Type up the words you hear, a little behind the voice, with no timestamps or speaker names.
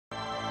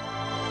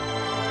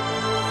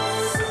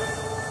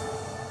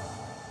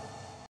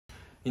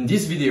In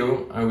this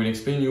video, I will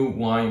explain you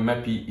why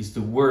MAPE is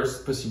the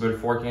worst possible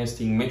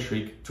forecasting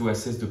metric to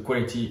assess the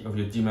quality of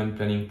your demand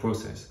planning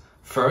process.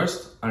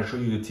 First, I'll show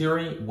you the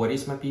theory, what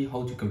is MAPE,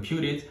 how to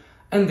compute it,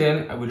 and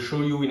then I will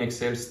show you in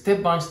Excel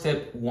step by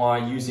step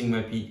why using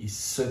MAPE is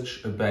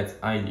such a bad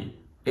idea.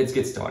 Let's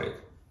get started.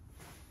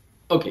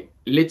 Okay,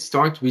 let's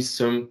start with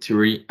some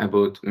theory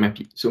about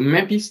MAPE. So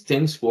MAPE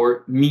stands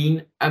for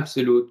mean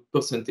absolute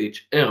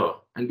percentage error.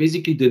 And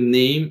basically the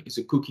name is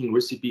a cooking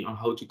recipe on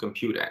how to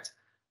compute that.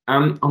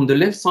 On the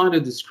left side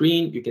of the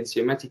screen, you can see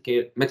a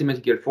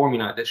mathematical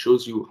formula that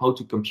shows you how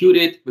to compute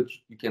it, but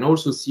you can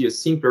also see a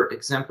simpler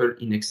example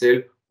in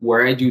Excel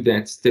where I do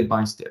that step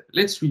by step.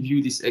 Let's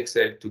review this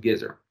Excel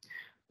together.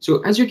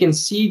 So as you can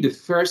see, the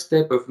first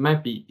step of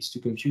MAPE is to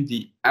compute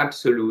the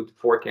absolute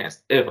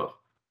forecast error,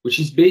 which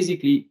is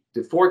basically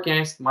the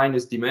forecast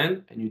minus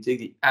demand, and you take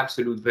the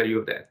absolute value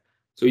of that.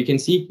 So you can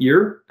see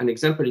here an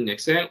example in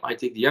Excel. I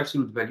take the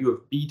absolute value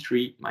of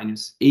B3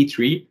 minus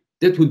A3.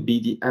 That would be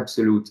the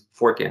absolute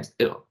forecast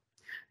error.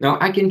 Now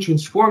I can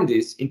transform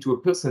this into a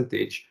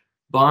percentage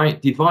by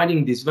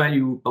dividing this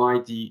value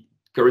by the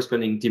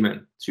corresponding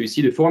demand. So you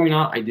see the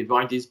formula, I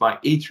divide this by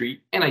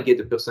A3 and I get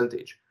a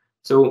percentage.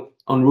 So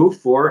on row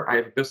 4, I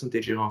have a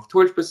percentage error of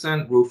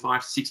 12%, row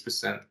 5,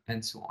 6%,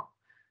 and so on.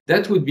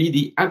 That would be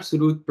the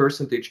absolute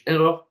percentage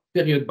error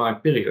period by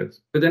period.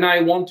 But then I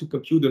want to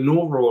compute an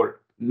overall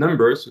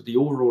number, so the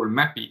overall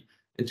MAPE.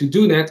 And to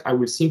do that, I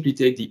will simply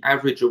take the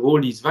average of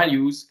all these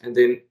values. And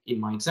then in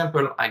my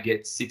example, I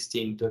get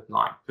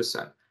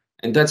 16.9%.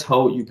 And that's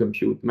how you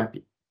compute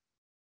MAPE.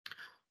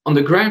 On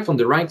the graph on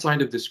the right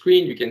side of the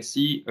screen, you can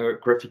see a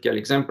graphical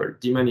example.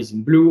 Demand is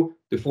in blue,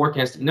 the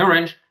forecast in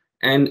orange.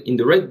 And in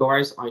the red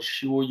bars, I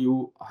show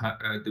you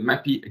the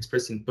MAPE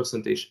expressed in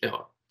percentage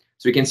error.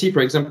 So you can see,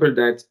 for example,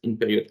 that in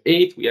period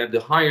 8, we have the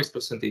highest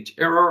percentage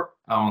error,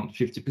 around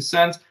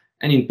 50%.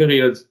 And in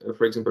period,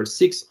 for example,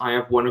 6, I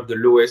have one of the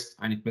lowest,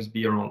 and it must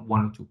be around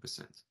 1 or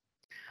 2%.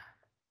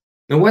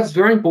 Now, what's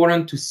very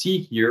important to see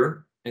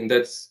here, and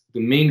that's the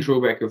main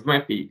drawback of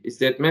MAPE, is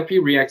that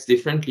MAPE reacts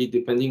differently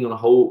depending on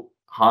how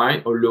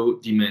high or low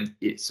demand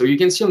is. So you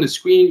can see on the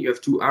screen, you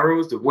have two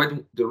arrows,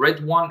 the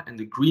red one and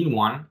the green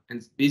one,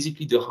 and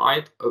basically the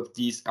height of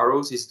these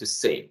arrows is the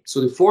same.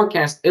 So the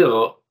forecast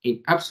error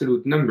in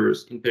absolute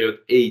numbers in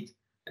period 8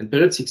 and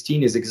period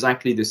 16 is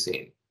exactly the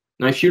same.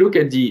 Now, if you look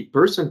at the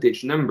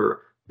percentage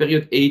number,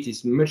 period 8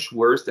 is much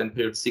worse than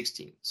period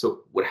 16.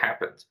 So what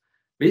happened?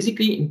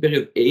 Basically, in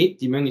period 8,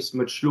 demand is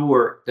much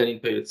lower than in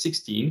period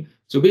 16.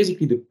 So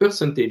basically, the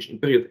percentage in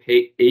period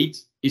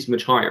 8 is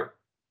much higher.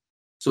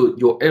 So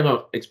your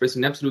error expressed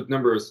in absolute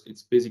numbers,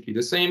 it's basically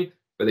the same,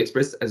 but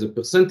expressed as a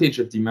percentage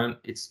of demand,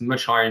 it's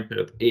much higher in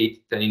period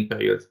 8 than in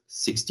period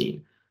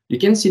 16. You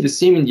can see the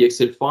same in the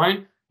Excel file.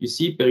 You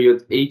see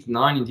period 8,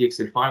 9 in the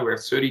Excel file, we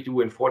have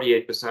 32 and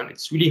 48%.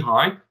 It's really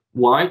high.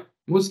 Why?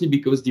 Mostly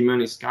because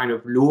demand is kind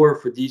of lower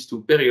for these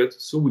two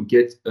periods, so we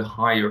get a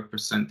higher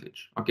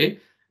percentage, okay?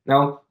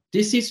 Now,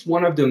 this is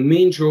one of the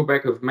main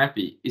drawbacks of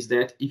MAPE, is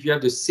that if you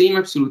have the same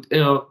absolute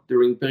error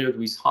during period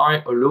with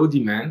high or low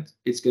demand,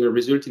 it's going to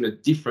result in a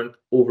different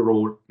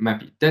overall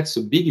MAPE. That's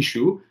a big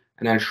issue,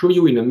 and I'll show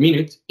you in a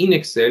minute in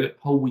Excel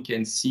how we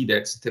can see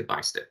that step by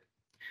step.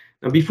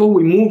 Now, before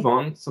we move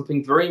on,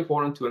 something very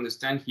important to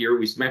understand here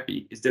with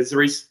MAPE is that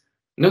there is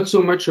not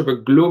so much of a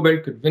global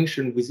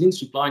convention within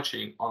supply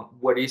chain on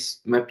what is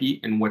MAPE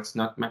and what's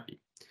not MAPE.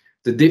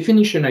 The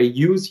definition I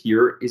use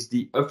here is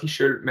the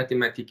official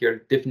mathematical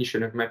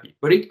definition of MAPE,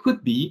 but it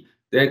could be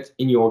that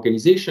in your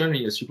organization,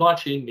 in your supply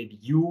chain, maybe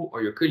you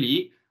or your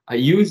colleague are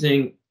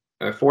using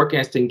a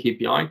forecasting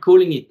KPI,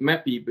 calling it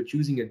MAPE, but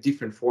using a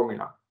different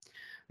formula.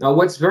 Now,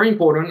 what's very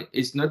important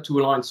is not to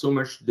align so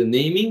much the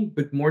naming,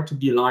 but more to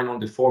be aligned on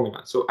the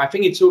formula. So I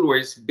think it's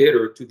always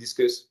better to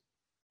discuss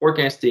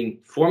forecasting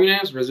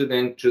formulas rather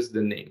than just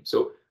the name.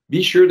 So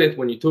be sure that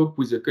when you talk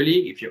with a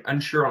colleague, if you're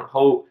unsure on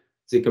how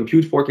they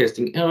compute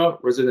forecasting error,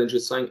 rather than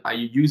just saying, are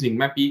you using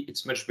MAPE,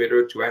 it's much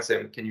better to ask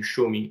them, can you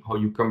show me how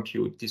you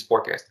compute this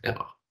forecast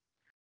error?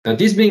 Now,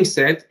 this being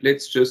said,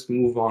 let's just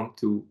move on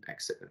to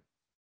Excel.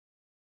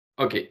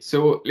 Okay,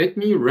 so let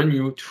me run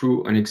you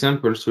through an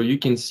example so you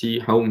can see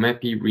how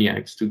MAPE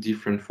reacts to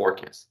different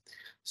forecasts.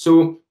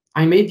 So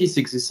I made this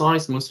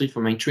exercise mostly for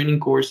my training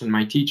course and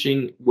my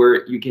teaching,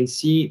 where you can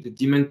see the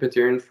demand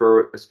pattern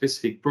for a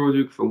specific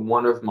product for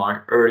one of my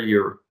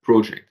earlier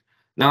projects.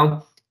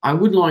 Now, I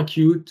would like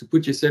you to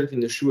put yourself in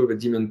the shoe of a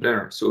demand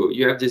planner. So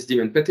you have this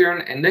demand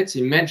pattern, and let's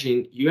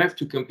imagine you have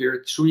to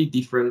compare 3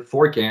 different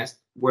forecasts,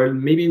 where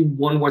maybe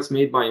one was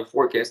made by a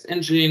forecast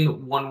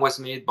engine, one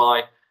was made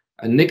by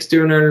an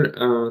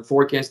external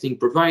forecasting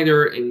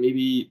provider, and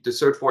maybe the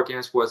third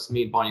forecast was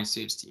made by a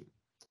sales team.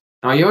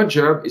 Now, your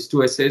job is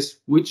to assess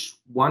which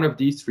one of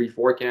these 3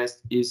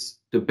 forecasts is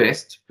the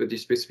best for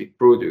this specific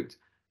product.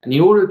 And in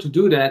order to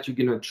do that, you're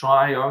going to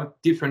try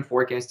out different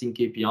forecasting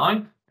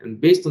KPI. And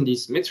based on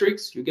these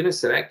metrics, you're going to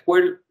select,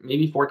 well,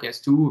 maybe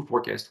forecast 2 or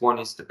forecast 1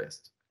 is the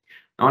best.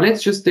 Now,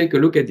 let's just take a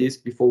look at this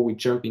before we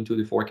jump into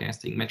the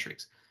forecasting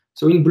metrics.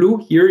 So in blue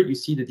here, you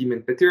see the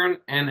demand pattern,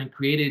 and I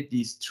created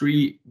these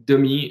three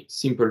dummy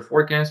simple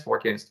forecasts,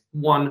 forecast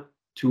 1,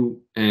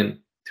 2, and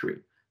 3.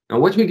 Now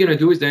what we're going to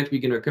do is that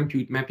we're going to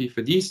compute MAPE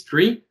for these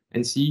three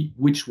and see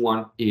which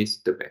one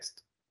is the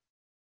best.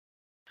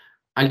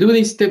 I'll do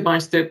this step by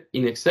step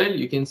in Excel.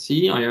 You can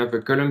see I have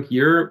a column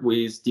here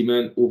with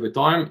demand over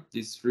time.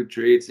 This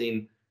fluctuates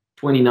in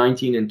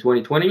 2019 and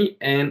 2020,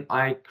 and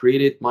I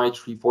created my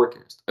three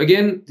forecasts.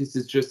 Again, this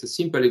is just a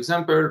simple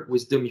example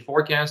with dummy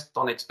forecast.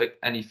 Don't expect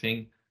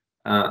anything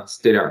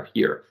stellar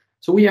here.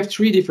 So we have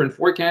three different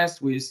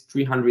forecasts with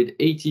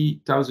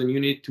 380,000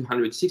 unit,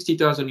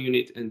 260,000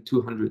 unit, and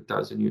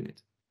 200,000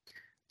 unit.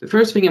 The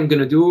first thing I'm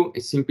going to do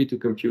is simply to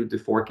compute the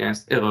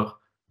forecast error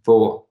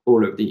for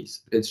all of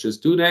these. Let's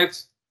just do that.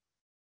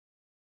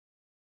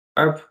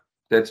 Up,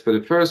 that's for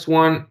the first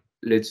one.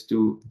 Let's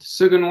do the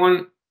second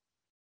one.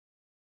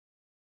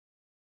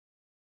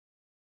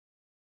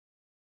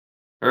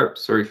 Up,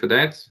 sorry for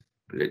that.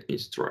 Let me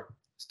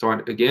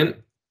start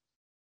again.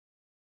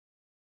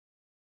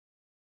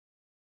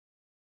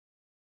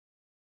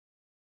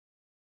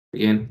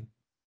 Again,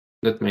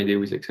 not my day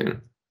with Excel.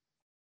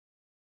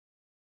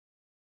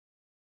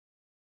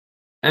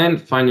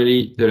 And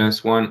finally, the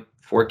last one,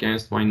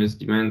 forecast minus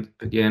demand.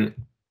 Again,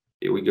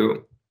 here we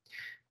go.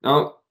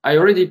 Now, I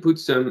already put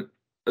some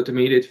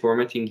automated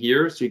formatting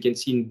here. So you can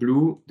see in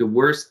blue, the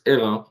worst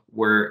error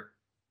where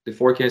the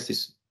forecast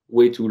is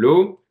way too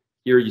low.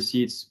 Here you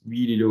see it's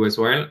really low as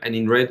well. And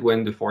in red,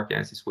 when the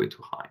forecast is way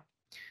too high.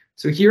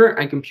 So here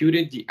I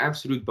computed the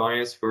absolute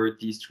bias for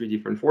these three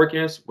different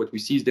forecasts. What we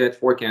see is that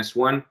forecast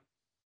 1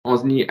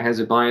 only has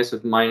a bias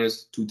of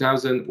minus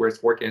 2,000, whereas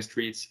forecast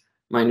 3 is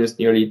minus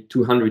nearly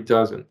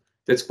 200,000.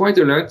 That's quite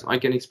a lot. I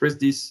can express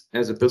this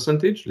as a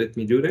percentage. Let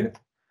me do that.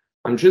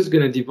 I'm just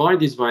going to divide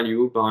this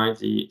value by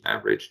the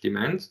average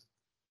demand.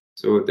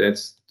 So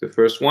that's the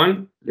first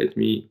one. Let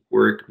me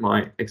work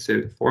my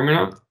Excel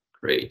formula.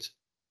 Great.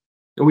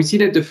 Now we see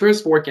that the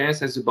first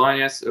forecast has a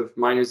bias of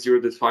minus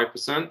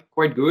 0.5%,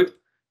 quite good.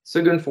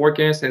 Second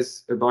forecast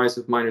has a bias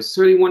of minus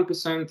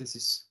 31%. This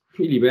is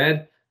really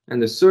bad.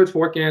 And the third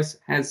forecast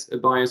has a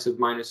bias of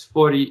minus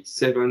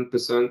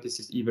 47%. This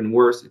is even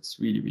worse. It's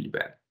really, really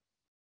bad.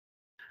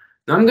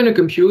 Now I'm going to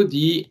compute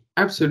the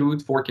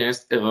absolute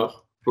forecast error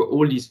for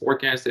all these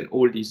forecasts and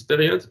all these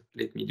periods.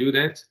 Let me do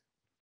that.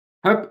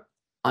 Up,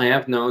 I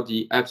have now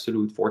the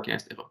absolute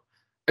forecast error.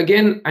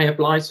 Again, I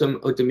apply some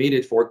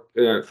automated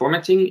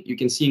formatting. You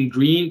can see in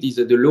green, these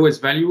are the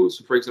lowest values.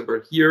 So for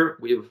example, here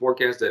we have a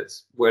forecast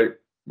that's, well,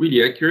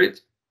 really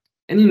accurate.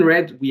 And in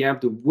red, we have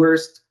the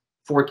worst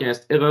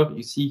forecast error.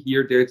 You see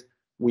here that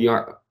we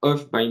are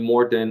off by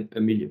more than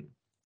 1 million.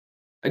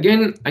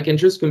 Again, I can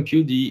just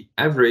compute the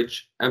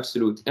average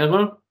absolute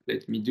error.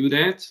 Let me do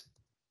that.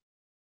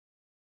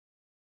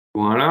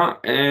 Voila.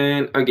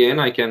 And again,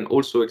 I can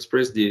also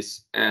express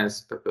this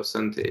as a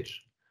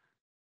percentage.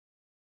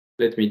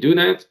 Let me do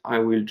that. I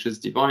will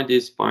just divide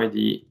this by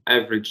the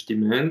average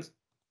demand.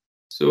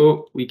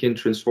 So we can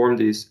transform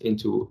this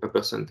into a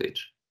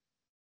percentage.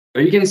 Now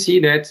you can see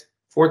that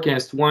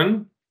forecast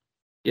 1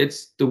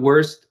 gets the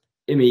worst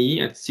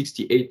MAE at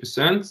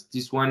 68%.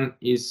 This one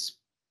is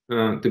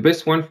the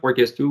best one,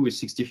 forecast 2 with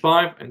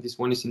 65, and this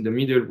one is in the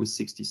middle with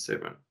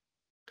 67.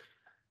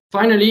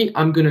 Finally,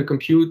 I'm going to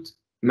compute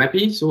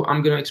MAPE. So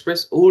I'm going to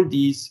express all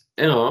these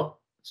errors.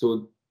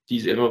 So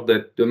these errors,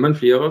 that the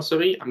monthly error,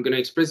 sorry, I'm going to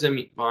express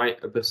them by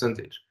a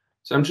percentage.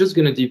 So I'm just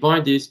going to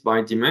divide this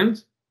by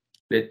demand.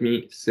 Let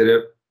me set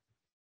up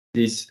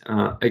this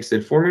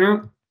Excel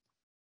formula.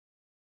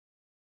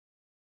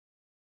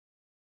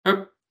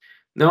 Up.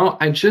 Now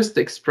I just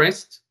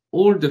expressed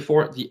all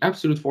the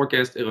absolute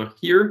forecast error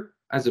here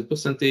as a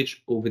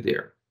percentage over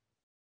there.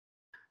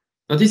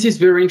 Now this is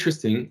very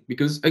interesting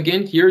because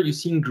again here you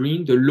see in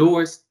green the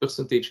lowest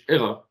percentage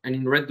error and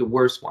in red the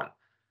worst one.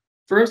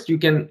 First, you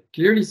can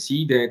clearly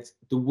see that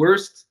the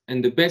worst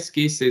and the best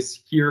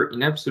cases here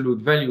in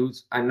absolute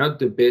values are not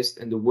the best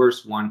and the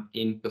worst one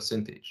in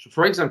percentage.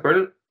 For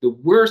example, the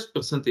worst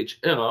percentage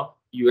error,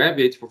 you have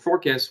it for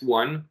forecast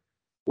 1,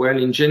 well,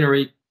 in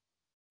January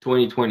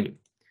 2020.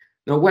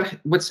 Now,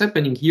 what's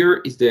happening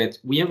here is that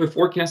we have a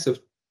forecast of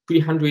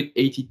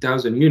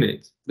 380,000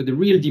 units, but the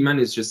real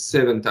demand is just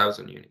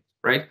 7,000 units,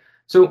 right?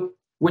 So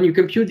when you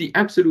compute the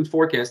absolute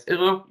forecast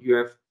error, you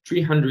have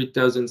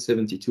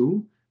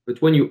 300,072. But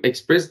when you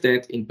express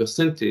that in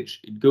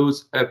percentage, it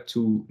goes up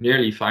to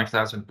nearly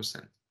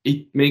 5,000%.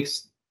 It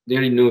makes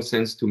nearly no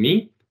sense to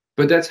me,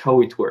 but that's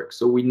how it works.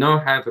 So we now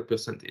have a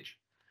percentage.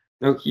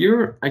 Now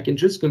here, I can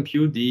just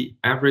compute the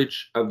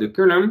average of the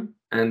column,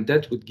 and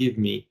that would give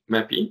me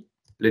MAPE.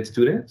 Let's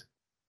do that.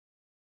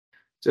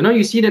 So now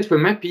you see that for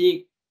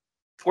MAPE,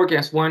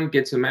 forecast 1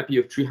 gets a MAPE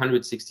of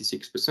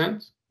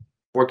 366%.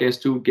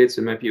 Forecast 2 gets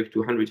a MAPE of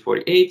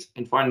 248,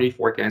 and finally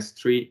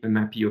forecast 3 a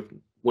MAPE of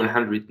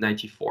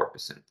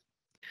 194%.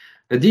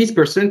 Now, these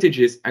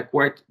percentages are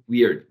quite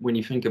weird when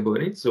you think about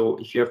it. So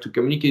if you have to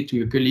communicate to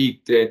your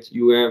colleague that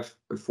you have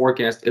a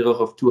forecast error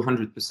of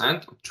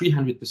 200% or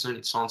 300%,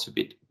 it sounds a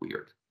bit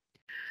weird.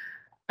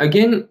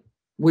 Again,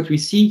 what we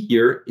see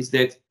here is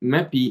that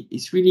MAPE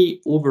is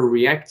really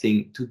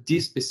overreacting to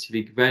this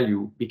specific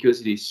value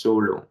because it is so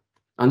low.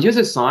 On the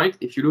other side,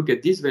 if you look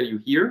at this value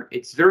here,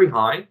 it's very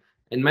high,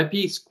 and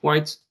MAPE is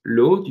quite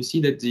low. You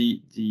see that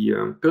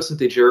the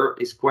percentage error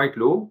is quite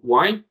low.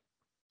 Why?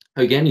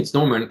 Again, it's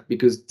normal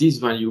because this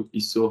value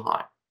is so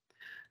high.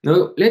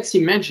 Now, let's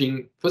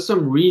imagine for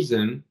some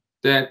reason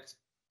that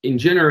in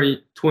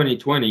January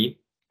 2020,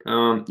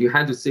 you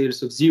had the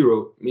sales of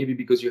zero, maybe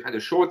because you had a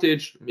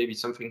shortage, maybe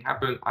something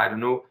happened, I don't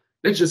know.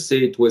 Let's just say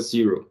it was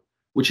zero,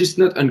 which is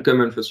not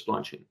uncommon for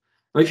supply chain.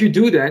 Now, if you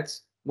do that,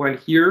 while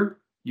here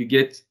you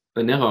get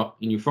an error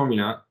in your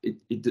formula,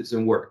 it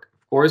doesn't work.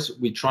 Of course,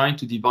 we're trying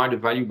to divide the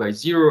value by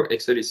zero.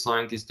 Excel is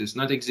saying this does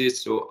not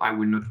exist, so I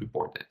will not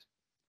report that.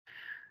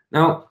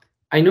 Now,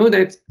 I know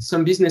that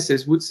some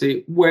businesses would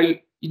say, well,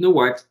 you know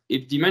what,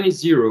 if demand is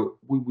zero,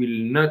 we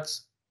will not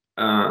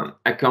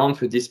account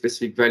for this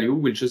specific value,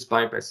 we'll just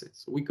bypass it.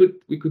 So we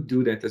could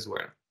do that as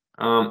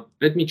well.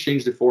 Let me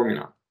change the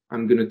formula.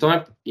 I'm going to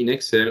type in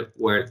Excel,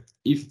 well,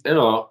 if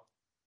error,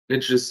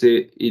 let's just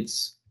say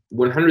it's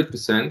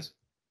 100%,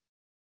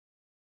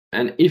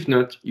 and if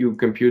not, you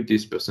compute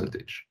this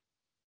percentage.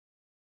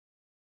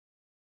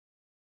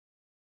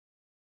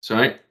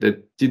 Sorry,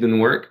 that didn't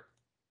work.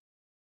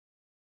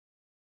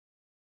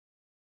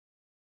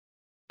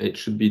 It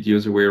should be the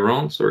other way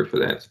around. Sorry for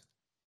that.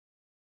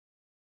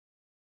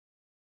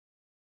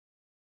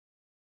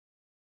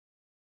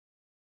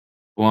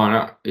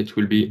 Voila, it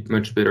will be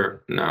much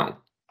better now.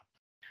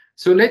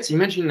 So let's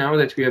imagine now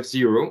that we have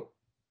zero.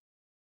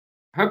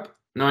 Hop,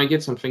 now I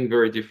get something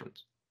very different.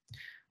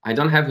 I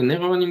don't have an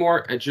error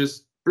anymore. I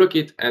just block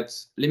it at,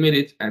 limit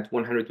it at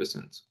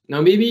 100%.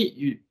 Now,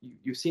 maybe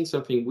you've seen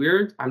something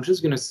weird. I'm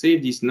just going to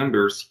save these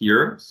numbers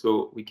here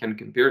so we can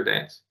compare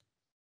that.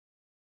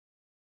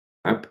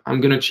 I'm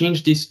going to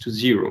change this to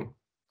zero.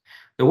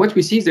 Now, what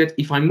we see is that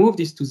if I move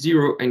this to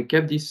zero and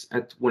kept this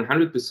at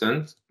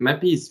 100%,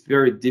 MAPE is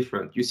very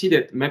different. You see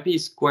that MAPE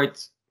is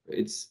quite,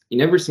 it's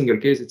in every single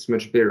case, it's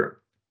much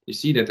better. You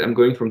see that I'm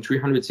going from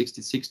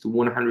 366 to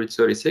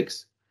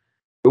 136.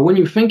 But when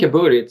you think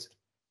about it,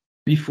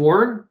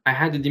 before I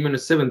had a demand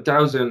of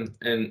 7,000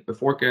 and a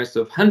forecast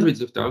of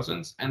hundreds of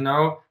thousands, and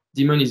now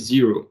demand is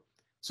zero.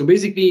 So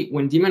basically,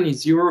 when demand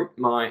is zero,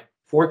 my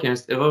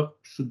forecast error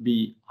should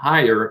be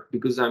higher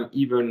because I'm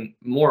even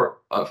more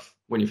off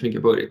when you think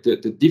about it. The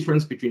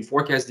difference between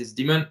forecast and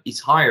demand is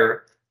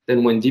higher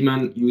than when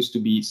demand used to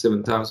be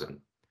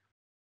 7,000.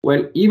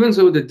 Well, even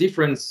though the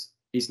difference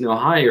is now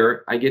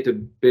higher, I get a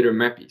better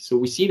MAPE. So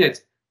we see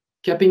that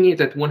capping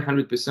it at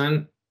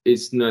 100%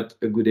 is not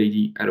a good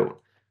idea at all.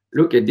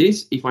 Look at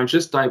this. If I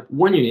just type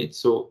 1 unit,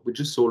 so we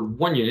just sold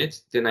 1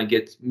 unit, then I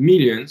get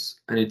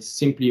millions, and it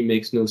simply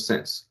makes no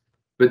sense.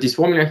 But this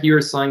formula here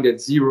is saying that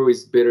 0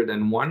 is better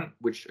than 1,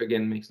 which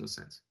again makes no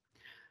sense.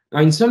 Now,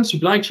 in some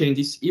supply chain,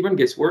 this even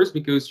gets worse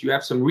because you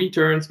have some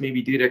returns,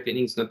 maybe data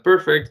cleaning is not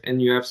perfect,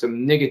 and you have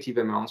some negative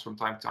amounts from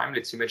time to time.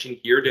 Let's imagine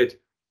here that,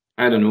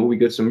 I don't know, we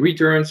got some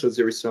returns, so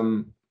there is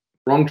some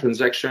wrong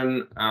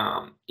transaction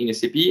in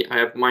SAP. I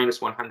have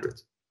minus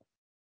 100.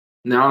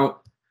 Now,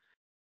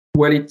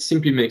 well, it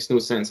simply makes no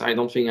sense. I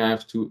don't think I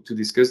have to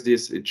discuss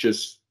this. It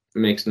just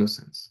makes no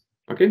sense.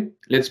 Okay,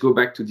 let's go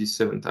back to this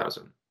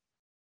 7,000.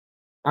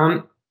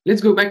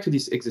 Let's go back to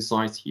this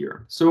exercise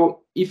here.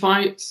 So if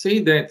I say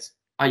that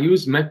I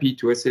use MAPE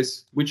to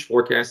assess which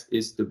forecast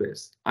is the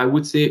best, I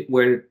would say,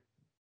 well,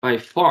 by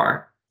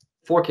far,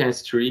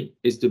 forecast 3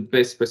 is the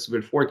best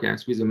possible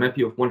forecast with a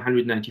MAPE of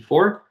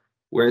 194,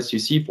 whereas you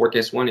see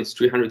forecast 1 is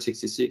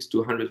 366 to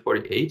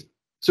 148.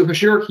 So for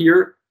sure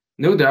here,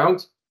 no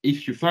doubt,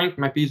 if you think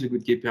MAPE is a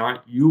good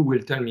KPI, you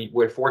will tell me,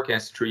 well,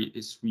 forecast 3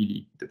 is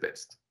really the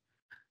best.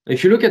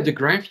 If you look at the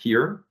graph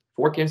here,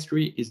 forecast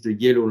 3 is the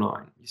yellow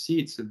line. You see,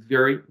 it's a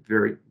very,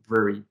 very,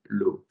 very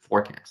low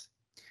forecast.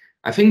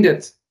 I think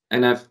that,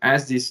 and I've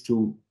asked this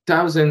to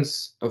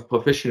thousands of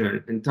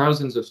professionals and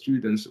thousands of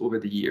students over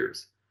the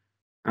years.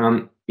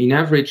 In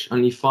average,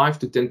 only 5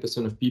 to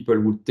 10% of people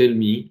would tell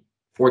me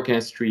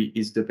forecast 3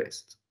 is the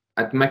best.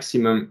 At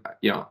maximum,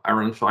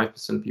 around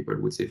 5% people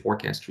would say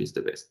forecast 3 is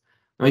the best.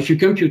 Now, if you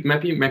compute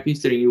MAPE, MAPE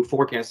is telling you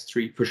forecast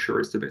 3 for sure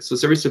is the best. So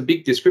there is a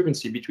big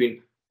discrepancy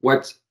between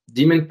what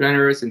demand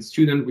planners and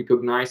students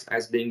recognize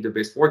as being the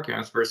best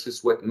forecast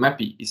versus what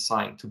MAPE is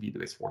saying to be the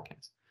best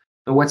forecast.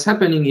 And what's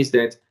happening is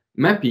that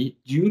MAPE,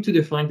 due to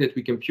the fact that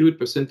we compute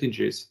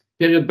percentages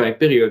period by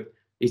period,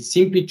 it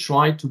simply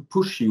tries to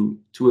push you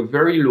to a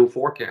very low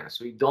forecast,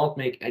 so you don't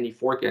make any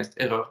forecast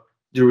error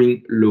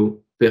during low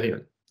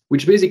period,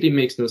 which basically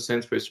makes no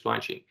sense for a supply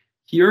chain.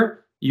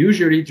 Here,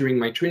 usually during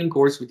my training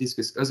course, we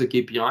discuss other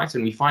KPIs,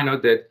 and we find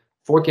out that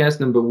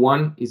forecast number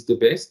 1 is the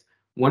best.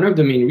 One of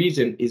the main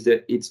reasons is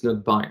that it's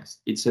not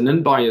biased. It's an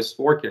unbiased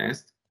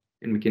forecast,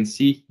 and we can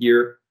see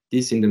here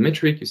this in the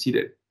metric. You see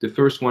that the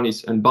first one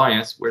is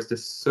unbiased, whereas the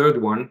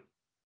third one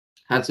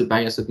has a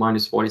bias of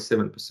minus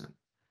 47%.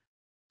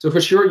 So for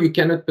sure, you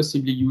cannot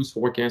possibly use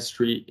forecast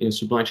 3 in a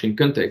supply chain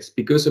context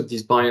because of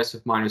this bias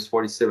of minus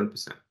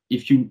 47%.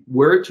 If you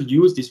were to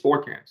use this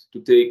forecast to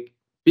take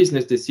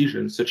business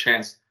decisions, such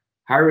as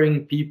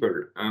hiring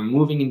people,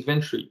 moving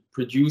inventory,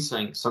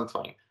 producing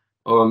something,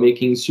 or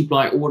making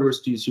supply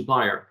orders to your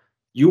supplier,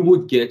 you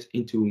would get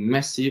into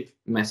massive,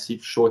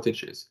 massive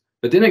shortages.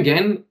 But then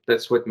again,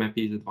 that's what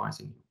MAPE is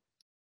advising you.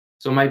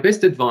 So my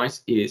best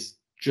advice is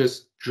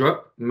just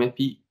drop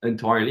MAPE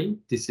entirely.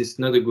 This is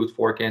not a good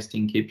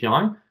forecasting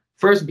KPI.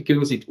 First,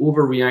 because it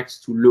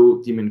overreacts to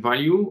low demand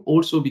value.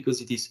 Also,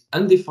 because it is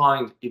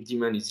undefined if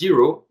demand is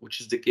zero,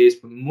 which is the case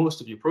for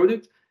most of your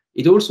product.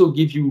 It also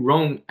gives you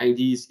wrong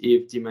ideas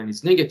if demand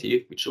is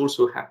negative, which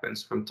also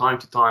happens from time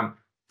to time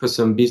for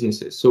some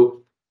businesses.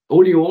 So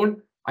all in all,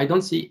 I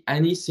don't see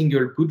any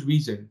single good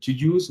reason to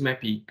use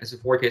MAPE as a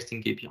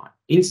forecasting KPI.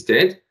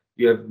 Instead,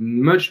 you have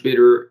much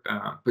better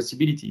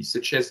possibilities,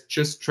 such as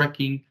just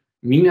tracking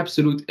mean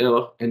absolute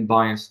error and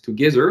bias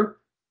together,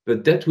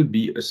 but that would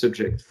be a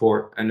subject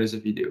for another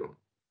video.